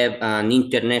we have an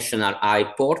international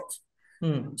airport.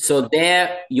 So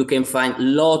there you can find a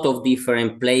lot of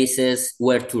different places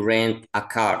where to rent a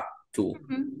car too.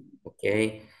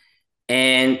 Okay.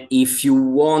 And if you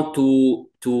want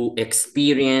to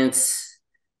experience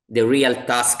the real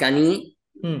Tuscany,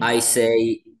 I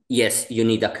say, yes, you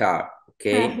need a car.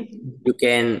 Okay.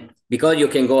 Because you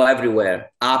can go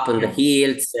everywhere, up on the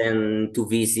hills and to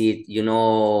visit, you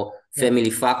know, family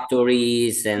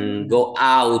factories and go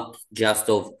out just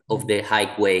of the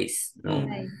highways. You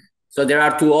know? So there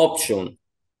are 2 options.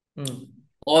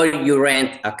 Or you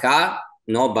rent a car,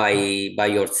 by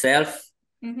yourself,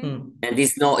 and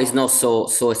it's not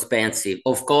so expensive.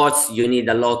 Of course, you need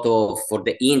a lot for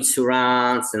the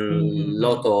insurance and a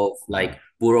lot of like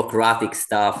bureaucratic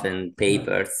stuff and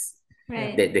papers.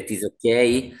 That is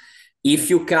okay. If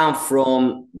you come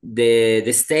from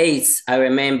the States, I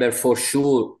remember for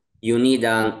sure you need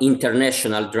an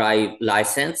international drive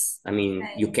license. I mean,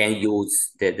 you can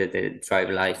use the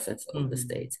drive license of the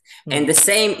States. And the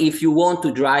same if you want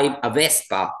to drive a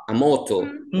Vespa, a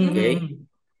moto, okay?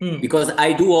 Because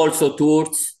I do also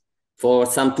tours for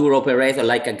some tour operator,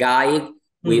 like a guide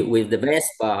with the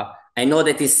Vespa. I know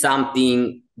that is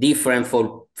something different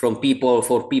for people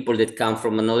that come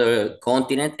from another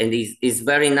continent, and it's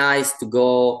very nice to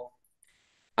go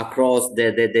across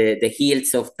the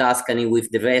hills of Tuscany with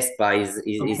the Vespa.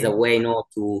 Is a way not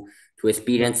to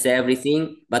experience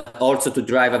everything, but also to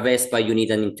drive a Vespa, you need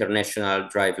an international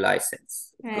drive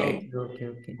license. Right. Okay.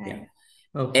 Right.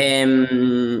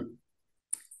 Okay.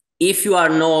 If you are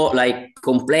not like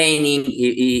complaining,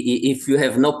 if you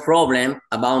have no problem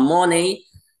about money,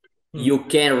 you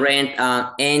can rent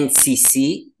an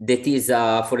NCC, that is,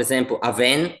 for example, a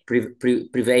van,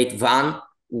 private van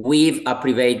with a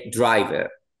private driver.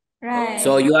 Right.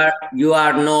 So you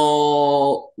are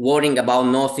no worrying about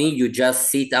nothing. You just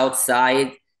sit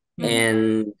outside,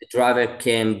 and the driver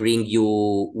can bring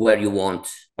you where you want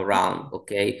around.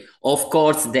 Okay. Of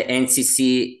course, the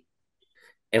NCC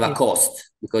have a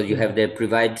cost because you have the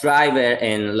private driver,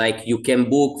 and like you can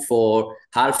book for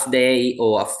half day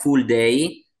or a full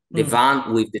day the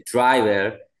van with the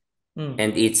driver,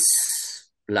 and it's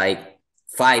like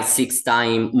 5-6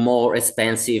 times more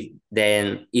expensive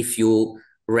than if you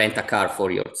rent a car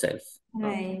for yourself.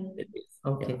 Right.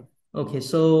 Okay.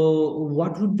 So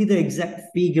what would be the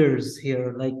exact figures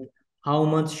here? Like how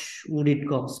much would it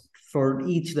cost for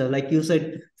each? Like you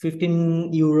said,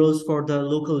 15 euros for the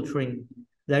local train.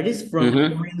 That is from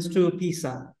Florence to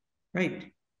Pisa,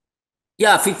 right?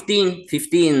 Yeah,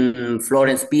 15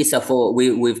 Florence Pisa for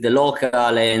with the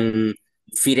local, and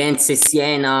Firenze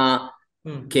Siena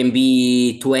can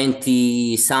be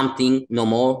 20 something, no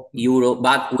more euro,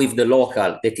 but with the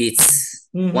local that it's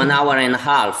 1 hour and a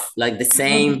half, like the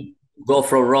same go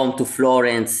from Rome to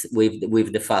Florence with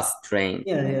the fast train.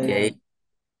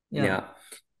 Yeah.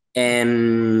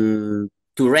 And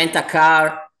to rent a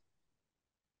car,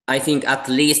 I think at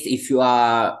least if you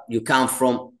come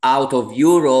from out of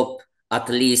Europe, at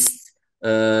least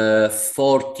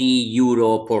 40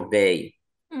 euro per day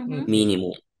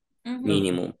minimum.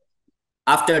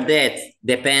 After that,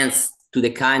 depends to the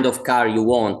kind of car you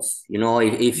want. You know,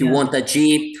 if you want a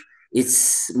Jeep,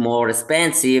 it's more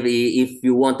expensive. If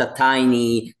you want a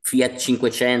tiny Fiat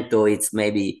 500, it's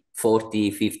maybe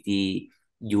 40-50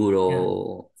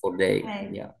 euro per day.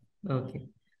 Yeah. Okay.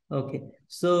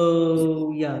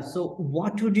 So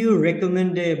what would you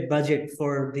recommend a budget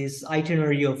for this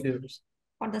itinerary of yours?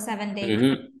 For the 7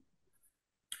 days.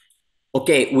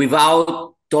 Okay,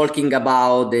 without talking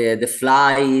about the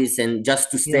flies and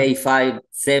just to stay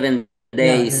 5-7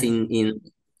 days in.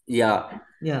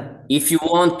 If you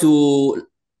want to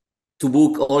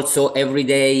book also every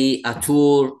day a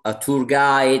tour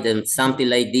guide and something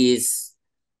like this,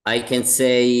 I can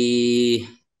say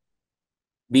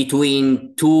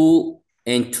between 2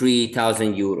 and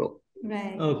 3,000 euro.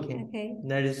 Right. Okay.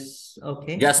 That is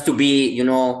okay. Just to be,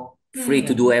 free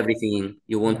to do everything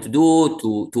you want to do,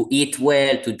 to eat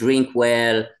well, to drink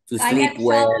well, to sleep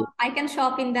well. I can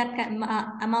shop in that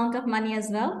amount of money as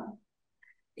well.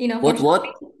 What?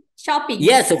 Shopping.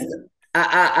 Yes,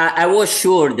 I was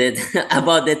sure that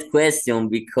about that question,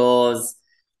 because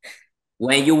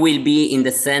when you will be in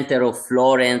the center of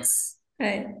Florence,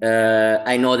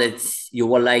 I know that you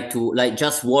would like to, like,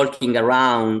 just walking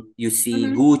around, you see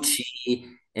Gucci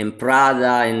and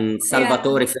Prada and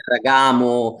Salvatore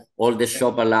Ferragamo, all the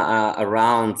shop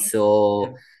around.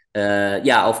 So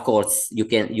of course you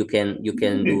can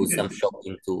do some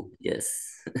shopping too.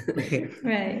 Yes.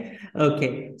 Right.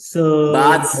 Okay. So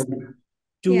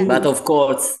but of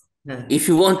course, if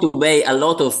you want to buy a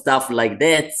lot of stuff like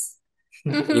that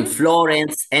in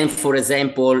Florence, and for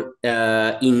example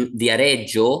in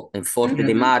Viareggio and Forte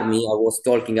dei Marmi, I was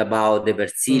talking about the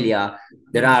Versilia.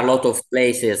 There are a lot of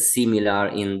places similar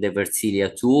in the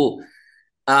Versilia too.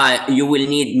 You will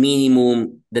need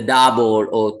minimum the double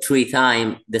or 3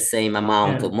 times the same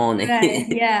amount of money.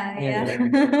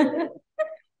 Yeah.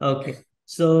 Okay.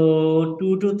 So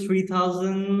 2 to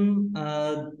 3,000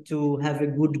 to have a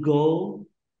good goal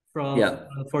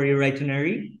for your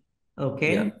itinerary.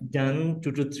 Okay, done.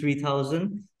 2 to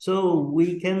 3,000. So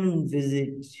we can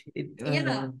visit it.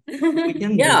 We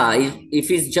can if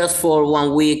it's just for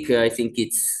 1 week, I think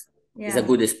it's a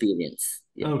good experience.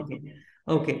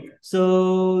 Okay.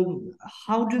 So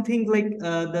how do you think, like,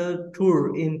 the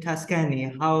tour in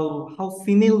Tuscany, how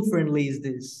female friendly is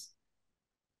this?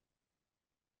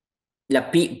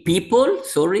 People,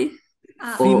 sorry?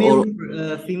 Female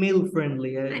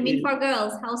friendly. I mean, for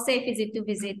girls, how safe is it to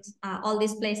visit all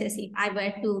these places if I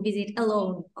were to visit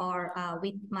alone or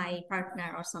with my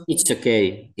partner or something? It's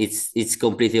okay. It's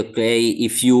completely okay.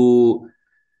 If you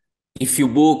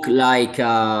book like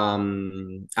a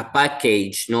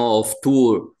package, of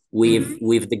tour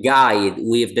with the guide,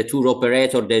 with the tour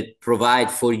operator that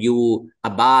provide for you a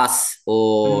bus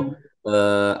or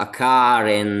a car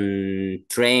and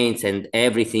trains and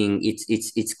everything.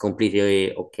 It's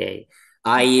completely okay.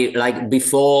 I like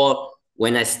before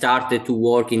when I started to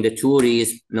work in the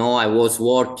tourism. No, I was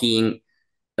working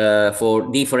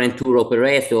for different tour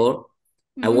operator.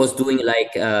 I was doing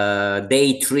like a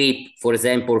day trip, for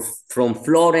example, from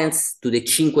Florence to the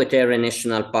Cinque Terre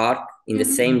National Park in the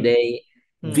same day,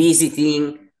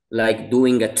 visiting, like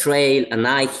doing a trail, an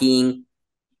hiking,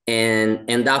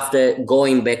 and after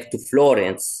going back to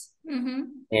Florence.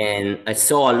 And I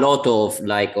saw a lot of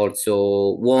like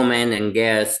also women and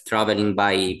girls traveling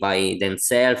by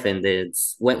themselves, and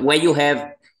it's when you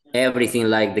have everything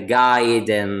like the guide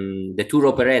and the tour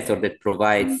operator that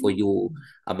provide for you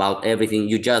about everything,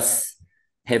 you just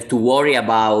have to worry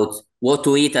about what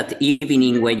to eat at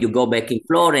evening when you go back in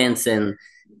Florence and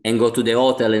go to the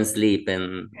hotel and sleep,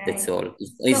 and that's all.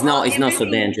 It's not so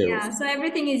dangerous. Yeah, so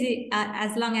everything is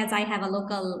as long as I have a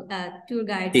local tour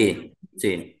guide.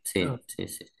 Sí.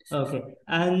 Okay.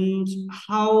 And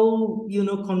how,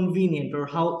 convenient or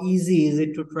how easy is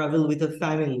it to travel with a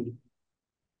family?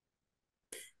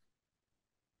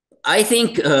 I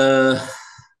think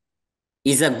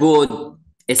is a good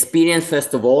experience,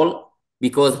 first of all,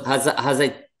 because as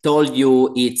I told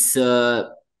you, it's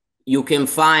you can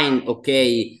find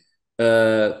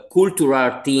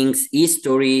cultural things,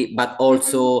 history, but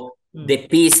also the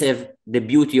peace of the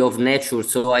beauty of nature.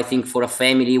 So I think for a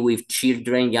family with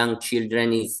children, young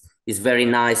children, is very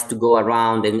nice to go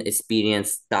around and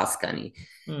experience Tuscany.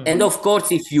 And of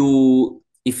course, if you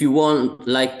want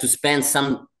like to spend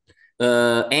some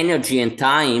energy and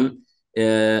time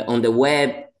on the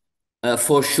web,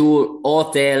 for sure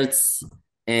hotels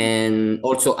and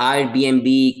also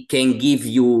Airbnb can give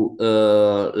you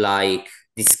like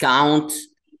discount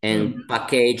and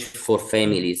package for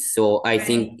families. So I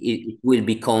think it will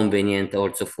be convenient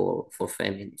also for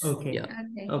families. Okay. Yeah.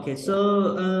 Okay.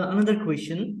 So another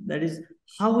question, that is,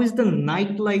 how is the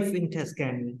nightlife in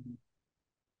Tuscany?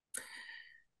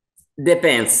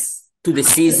 Depends to the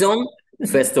season,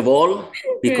 first of all,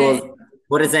 because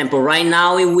for example, right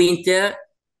now in winter,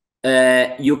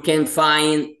 you can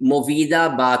find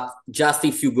Movida, but just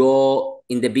if you go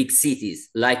in the big cities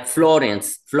like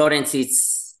Florence. Florence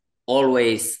is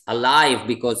always alive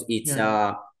because it's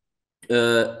a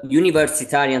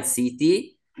universitarian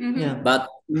city, but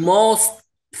most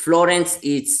Florence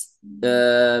it's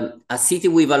a city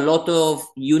with a lot of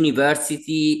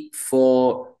university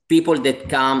for people that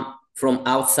come from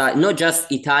outside, not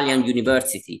just Italian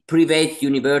university, private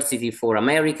university for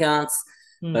Americans.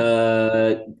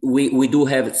 We do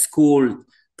have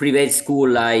private school,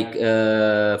 like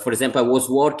for example, I was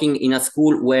working in a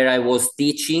school where I was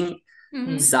teaching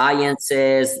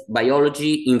sciences,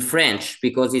 biology in French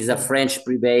because it's a French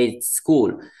private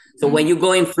school. So when you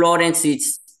go in Florence,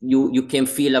 it's you can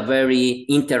feel a very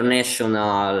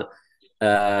international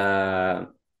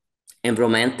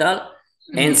environmental,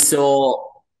 and so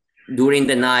during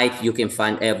the night you can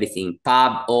find everything,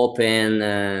 pub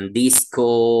open,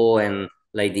 disco, and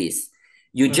like this.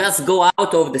 You just go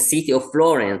out of the city of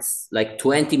Florence, like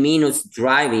 20 minutes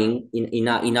driving in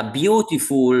a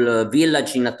beautiful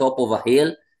village in the top of a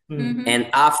hill. And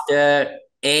after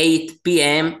 8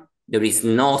 p.m., there is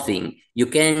nothing. You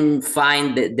can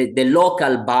find the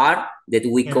local bar that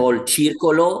we call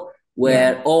Circolo,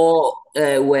 where all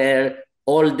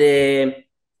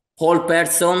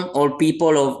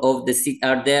people of the city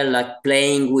are there, like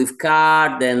playing with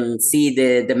cards and see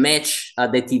the match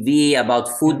at the TV about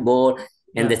football,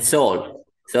 and that's all.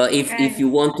 So if you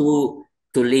want to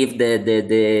live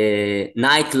the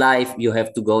nightlife, you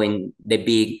have to go in the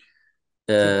big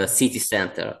city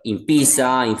center in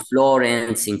Pisa, in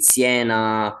Florence, in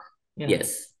Siena.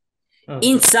 Yes.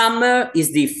 In summer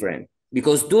is different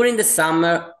because during the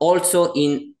summer, also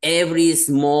in every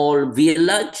small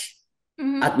village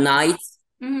at night,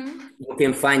 you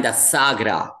can find a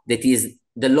sagra, that is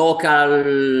the local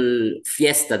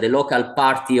fiesta, the local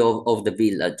party of the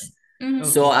village.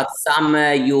 So at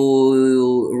summer,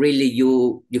 you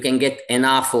can get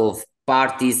enough of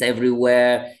parties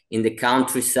everywhere in the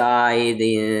countryside,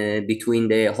 between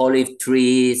the olive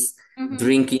trees,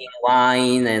 drinking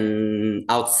wine and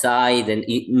outside, and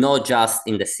not just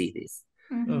in the cities.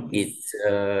 It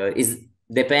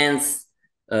depends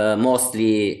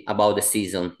mostly about the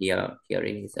season here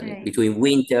in Italy, between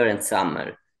winter and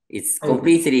summer. It's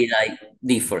completely like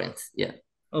different. Yeah.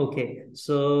 Okay,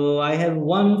 so I have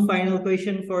one final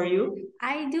question for you.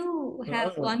 I do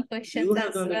have one question You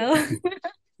as have well.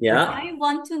 Yeah. I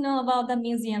want to know about the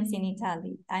museums in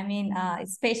Italy. I mean,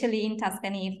 especially in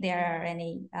Tuscany, if there are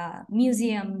any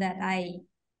museum that I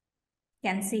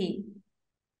can see.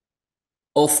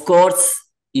 Of course,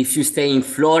 if you stay in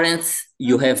Florence,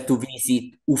 you have to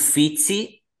visit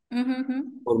Uffizi.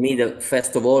 For me,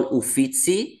 first of all,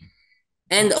 Uffizi.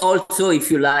 And also,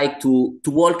 if you like to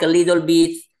walk a little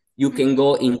bit, you can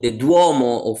go in the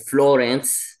Duomo of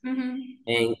Florence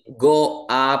and go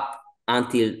up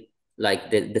until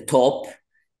like the top.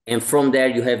 And from there,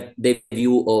 you have the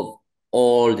view of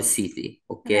all the city,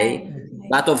 okay? Right.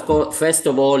 But of course, first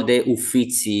of all, the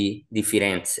Uffizi di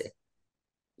Firenze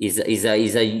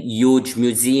is a huge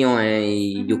museum,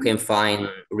 and you can find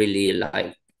really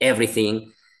like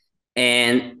everything.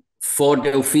 And for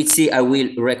the Uffizi, I will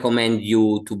recommend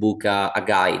you to book a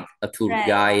guide, a tour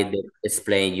guide that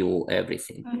explain you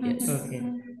everything. Yes.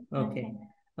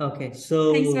 Okay.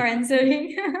 So Thanks for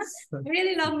answering. I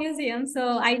really love museums,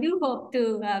 so I do hope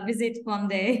to visit one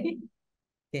day.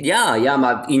 Yeah.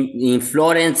 But in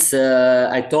Florence,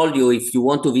 I told you, if you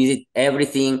want to visit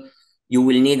everything, you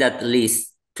will need at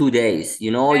least 2 days.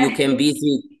 You can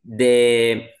visit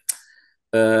the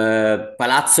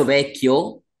Palazzo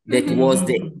Vecchio, that was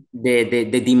the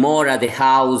dimora, the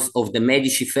house of the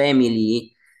Medici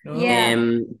family.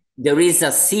 And there is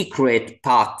a secret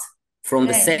path from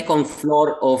the second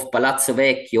floor of Palazzo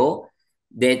Vecchio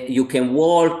that you can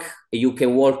walk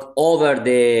over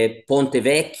the Ponte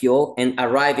Vecchio and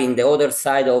arrive in the other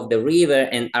side of the river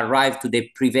and arrive to the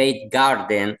private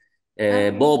garden,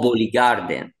 Boboli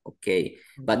Garden. Okay.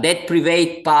 But that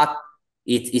private path,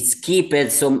 it's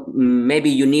kept, so maybe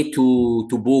you need to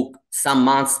book some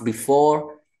months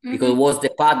before, because it was the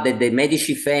path that the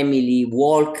Medici family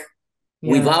walk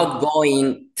without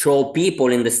going through people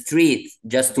in the street,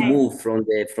 just to move from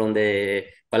the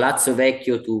Palazzo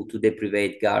Vecchio to the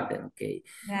private garden. Okay.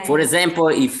 For example,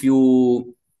 if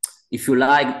you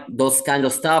like those kind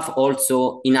of stuff,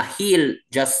 also in a hill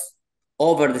just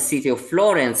over the city of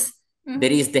Florence,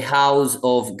 there is the house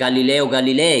of Galileo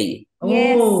Galilei.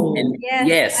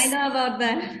 Yes, I know about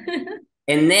that.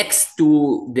 And next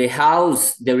to the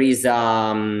house, there is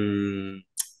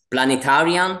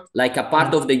planetarium, like a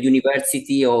part of the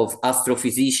University of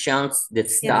Astrophysicians that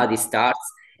study stars.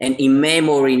 And in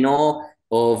memory,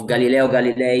 of Galileo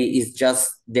Galilei, is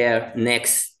just there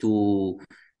next to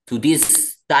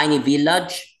this tiny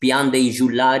village, Pian dei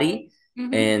Giullari,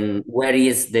 and where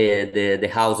is the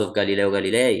house of Galileo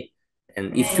Galilei.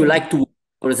 And if you like to,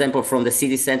 for example, from the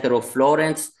city center of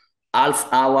Florence, half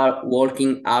hour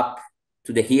walking up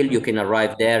to the hill, you can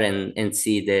arrive there and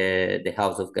see the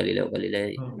house of Galileo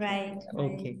Galilei.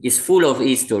 Okay. It's full of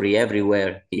history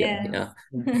everywhere here. Yeah.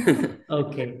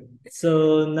 Okay.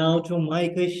 So now to my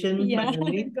question.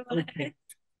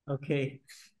 Okay.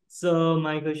 So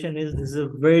my question is, this is a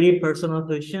very personal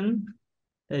question.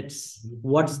 It's,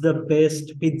 what's the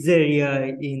best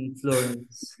pizzeria in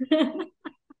Florence?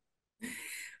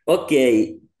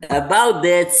 Okay. About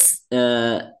that,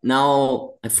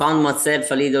 now I found myself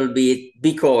a little bit,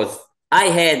 because I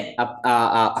had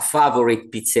a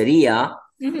favorite pizzeria,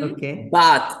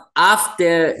 but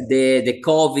after the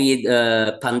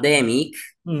COVID pandemic,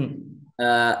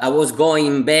 I was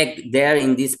going back there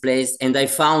in this place, and I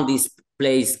found this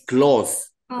place closed.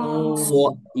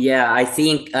 So yeah, I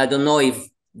don't know if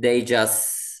they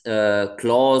just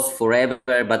close forever,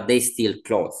 but they still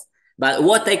close. But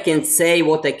what I can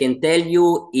tell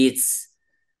you, it's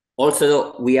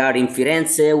also, we are in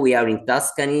Firenze, we are in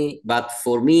Tuscany, but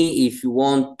for me, if you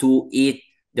want to eat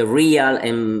the real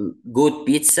and good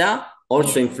pizza,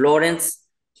 also in Florence,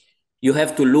 you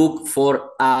have to look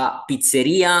for a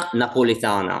pizzeria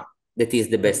napoletana. That is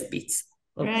the best pizza.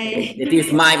 That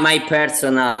is my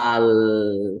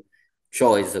personal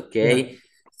choice, okay?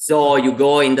 So you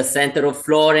go in the center of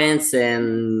Florence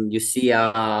and you see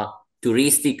a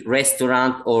touristic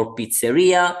restaurant or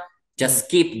pizzeria, just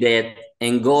skip that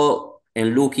and go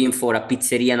and looking for a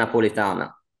pizzeria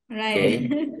napoletana. Okay?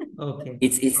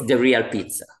 It's the real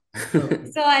pizza.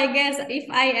 So I guess if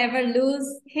I ever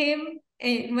lose him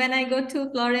when I go to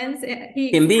Florence,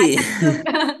 Can be. I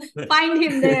have to find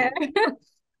him there.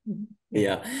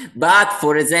 Yeah. But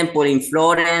for example, in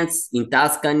Florence, in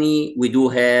Tuscany, we do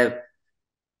have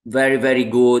very, very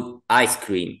good ice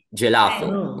cream,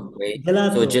 gelato. Okay.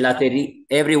 So gelateria,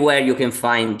 everywhere you can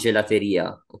find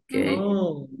gelateria. Okay.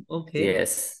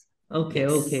 Yes.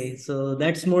 Okay. So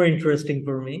that's more interesting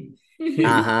for me.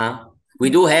 We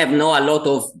do have a lot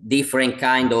of different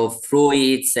kind of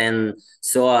fruits, and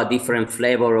so a different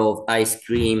flavor of ice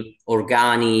cream,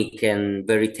 organic and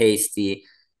very tasty.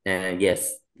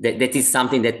 Yes, that is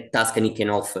something that Tuscany can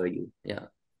offer you. Yeah.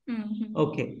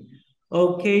 Okay.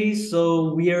 Okay,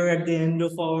 so we are at the end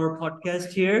of our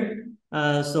podcast here.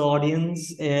 So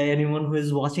audience, anyone who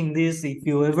is watching this, if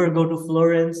you ever go to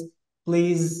Florence,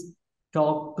 please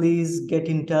please get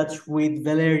in touch with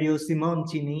Valerio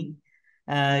Simoncini.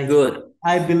 Good.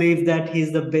 I believe that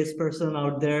he's the best person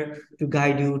out there to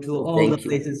guide you to all the Thank you.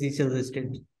 places he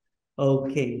suggested.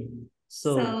 Okay,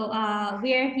 So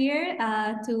we are here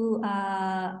to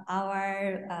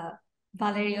our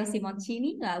Valerio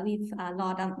Simoncini.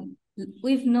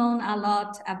 We've known a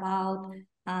lot about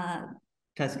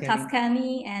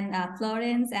Tuscany and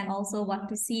Florence, and also what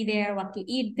to see there, what to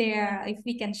eat there, if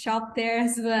we can shop there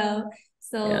as well.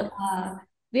 So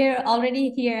we're already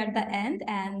here at the end,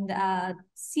 and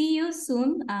see you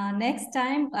soon next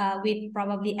time with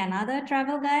probably another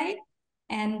travel guide.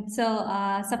 And so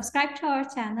subscribe to our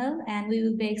channel, and we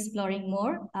will be exploring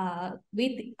more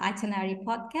with Itinerary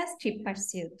Podcast, Trip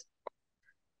Pursuit.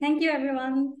 Thank you,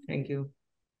 everyone. Thank you.